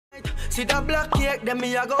See the black cake, then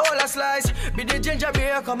me a go all a slice. Be the ginger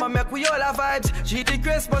beer, come and make we all a vibes. She the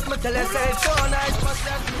Christmas, me tell her say it's so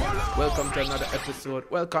nice. Welcome to another episode.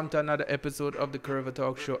 Welcome to another episode of the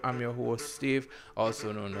CorivaTalk show. I'm your host Steve,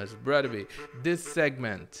 also known as Brother B. This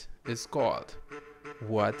segment is called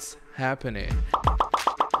What's Happening?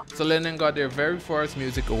 So Linden got their very first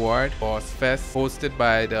music award, Boss Fest, hosted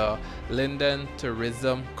by the Linden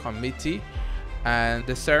Tourism Committee, and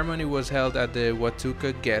the ceremony was held at the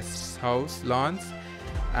Watuka Guest House lawns,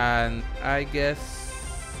 and I guess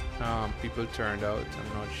people turned out.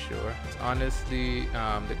 I'm not sure. Honestly,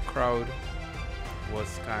 the crowd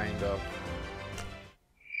was kind of...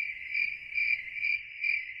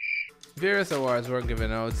 Various awards were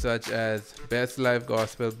given out, such as Best Live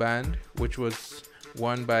Gospel Band, which was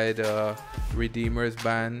won by the Redeemers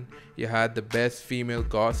Band. You had the Best Female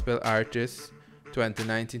Gospel Artist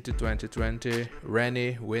 2019 to 2020,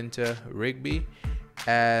 Rennie Winter Rigby,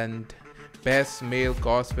 and Best Male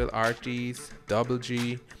Gospel Artist, Double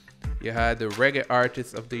G. You had the Reggae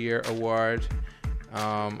Artist of the Year award,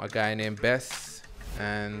 a guy named Bess,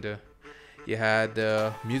 and you had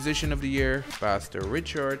the Musician of the Year, Pastor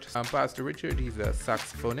Richard. Pastor Richard, he's a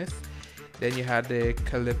saxophonist. Then you had the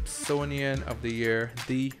Calypsonian of the Year,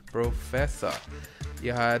 The Professor.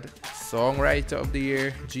 You had Songwriter of the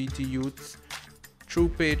Year, GT Youths. True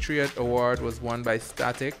Patriot Award was won by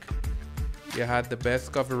Static. You had the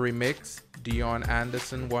Best Cover Remix, Dion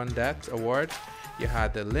Anderson won that award. You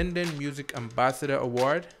had the Linden Music Ambassador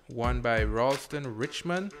Award, won by Ralston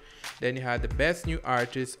Richmond. Then you had the Best New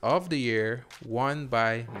Artist of the Year, won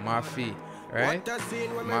by Mafi. Right?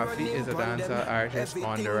 Mafi is a dancer artist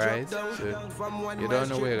on the rise. So you don't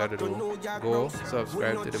know what you gotta do. Go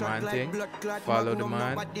subscribe to the man thing, follow the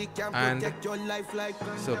man, and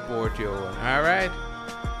support your own. Alright?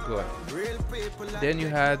 Good. Then you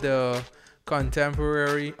had the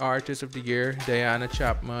Contemporary Artist of the Year, Diana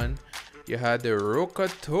Chapman. You had the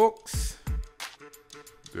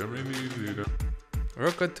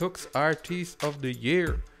CorivaTalk Artist of the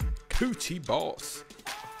Year, Coochie Boss.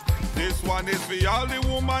 This one is for all the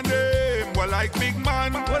woman name. Well, like big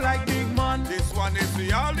man. Well, like big man. This one is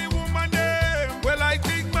for all the woman name. Well, like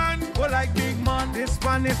big man. Well, like big man. This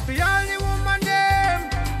one is for all the woman name.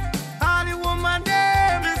 All the woman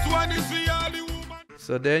name. This one is for all the woman.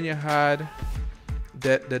 So then you had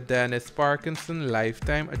the Dennis Parkinson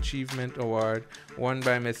Lifetime Achievement Award, won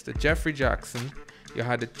by Mr. Jeffrey Jackson. You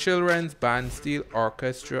had the Children's Band Steel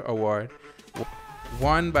Orchestra Award,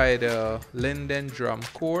 won by the Linden Drum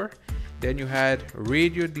Corps. Then you had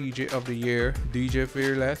Radio DJ of the Year, DJ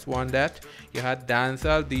Fearless won that. You had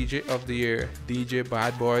Dancehall DJ of the Year, DJ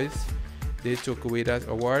Bad Boys. They took away that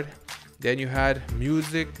award. Then you had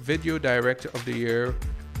Music Video Director of the Year,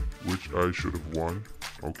 which I should have won.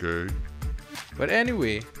 Okay. But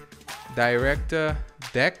anyway, Director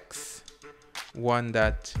Dex won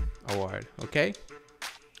that award. Okay.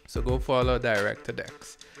 So go follow Director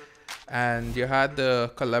Dex. And you had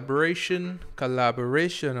the collaboration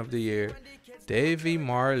of the year, Davy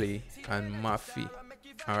Marley and Mafi.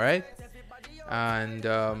 All right. And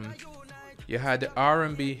you had the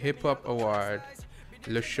R&B Hip Hop Award,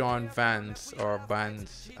 LaShawn Vance or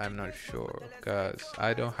Vance, I'm not sure, because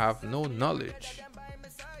I don't have no knowledge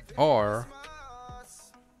or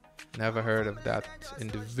never heard of that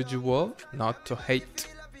individual. Not to hate.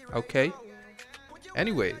 Okay.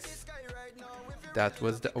 Anyways, that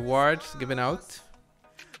was the awards given out.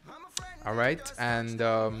 All right. And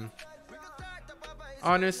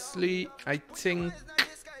honestly, I think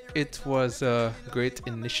it was a great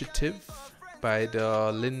initiative by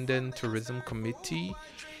the Linden Tourism Committee.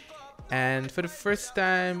 And for the first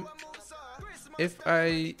time, if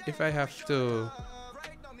I have to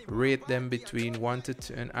rate them between 1 to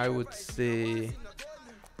 10, I would say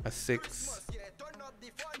a 6.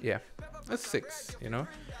 Yeah, a 6, you know,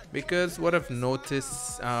 because what I've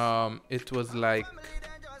noticed, it was like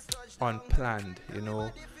unplanned, you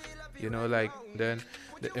know, like then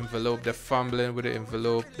the envelope, the fumbling with the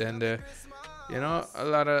envelope, then the, you know, a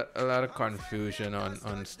lot of confusion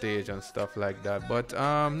on stage and stuff like that. But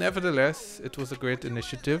nevertheless, it was a great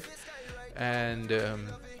initiative, and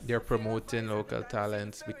they're promoting local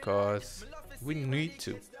talents because we need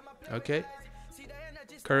to. Okay,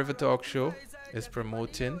 CorivaTalk show is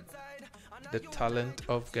promoting the talent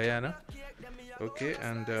of Guyana. Okay,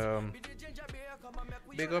 and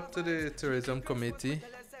big up to the tourism committee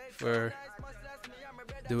for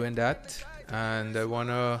doing that, and I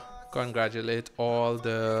wanna congratulate all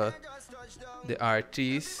the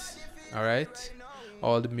artists, all right,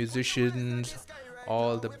 all the musicians,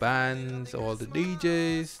 all the bands, all the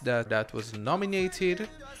DJs that was nominated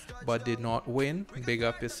but did not win. Big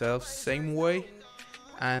up yourself same way.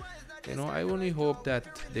 And I only hope that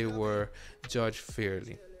they were judged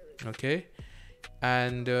fairly. Okay?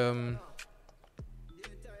 And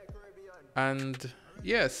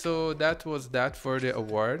yeah, so that was that for the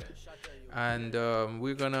award. And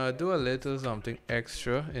we're gonna do a little something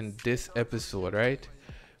extra in this episode, right?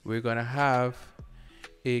 We're gonna have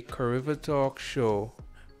a CorivaTalk show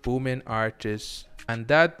booming artist, and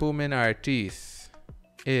that booming artist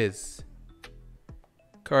is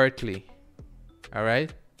Curtly. All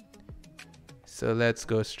right, so let's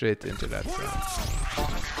go straight into that song.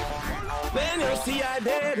 When you see her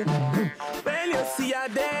dead, when you see her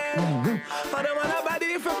dead, I don't want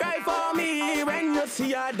nobody to cry for me. When you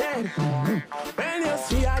see her dead, when you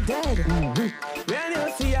see her dead, when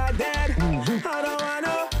you see her dead, I don't want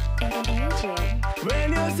no.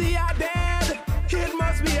 When you see her dead, it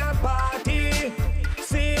must be a party.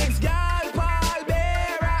 6 girl pall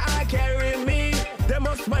bearer are carrying me. They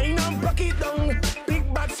must wind and broke it down.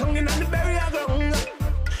 Big bad song in the burial ground.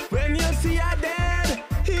 When you see her dead,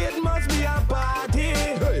 it must be a party.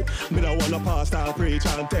 Hey, me don't wanna pastor preach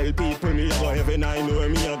and tell people me I go heaven, I know where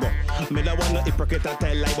me I go. Me don't wanna hypocrite and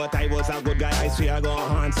tell lie, but I was a good guy, I swear I go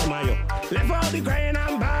on some of you. Left all the crying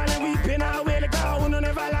and bawling, weeping away the cow who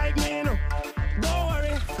never like me, no. Don't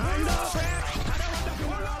worry, I'm no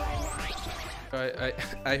friend.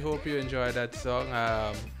 I hope you enjoyed that song.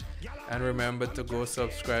 And remember to go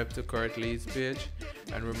subscribe to Curtly's page,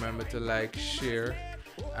 and remember to like, share,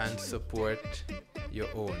 and support your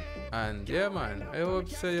own. And yeah, man, I hope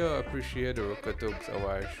so you appreciate the CorivaTalk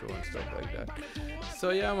award show and stuff like that.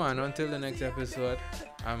 So yeah, man, until the next episode,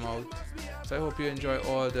 I'm out. So I hope you enjoy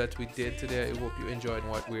all that we did today. I hope you enjoyed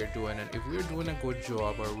what we're doing, and if we're doing a good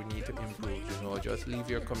job or we need to improve, just leave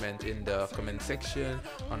your comment in the comment section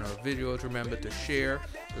on our videos. Remember to share,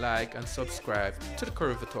 like, and subscribe to the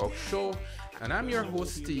CorivaTalk show. And I'm your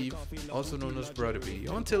host Steve, also known as Brother B.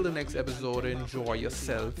 Until the next episode, enjoy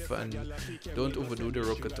yourself and don't overdo the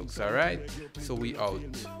CorivaTalks, alright? So we out,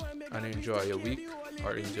 and enjoy your week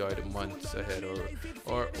or enjoy the months ahead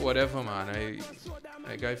or whatever, man.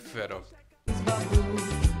 I got fed up.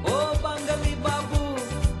 Oh, Bangali Babu.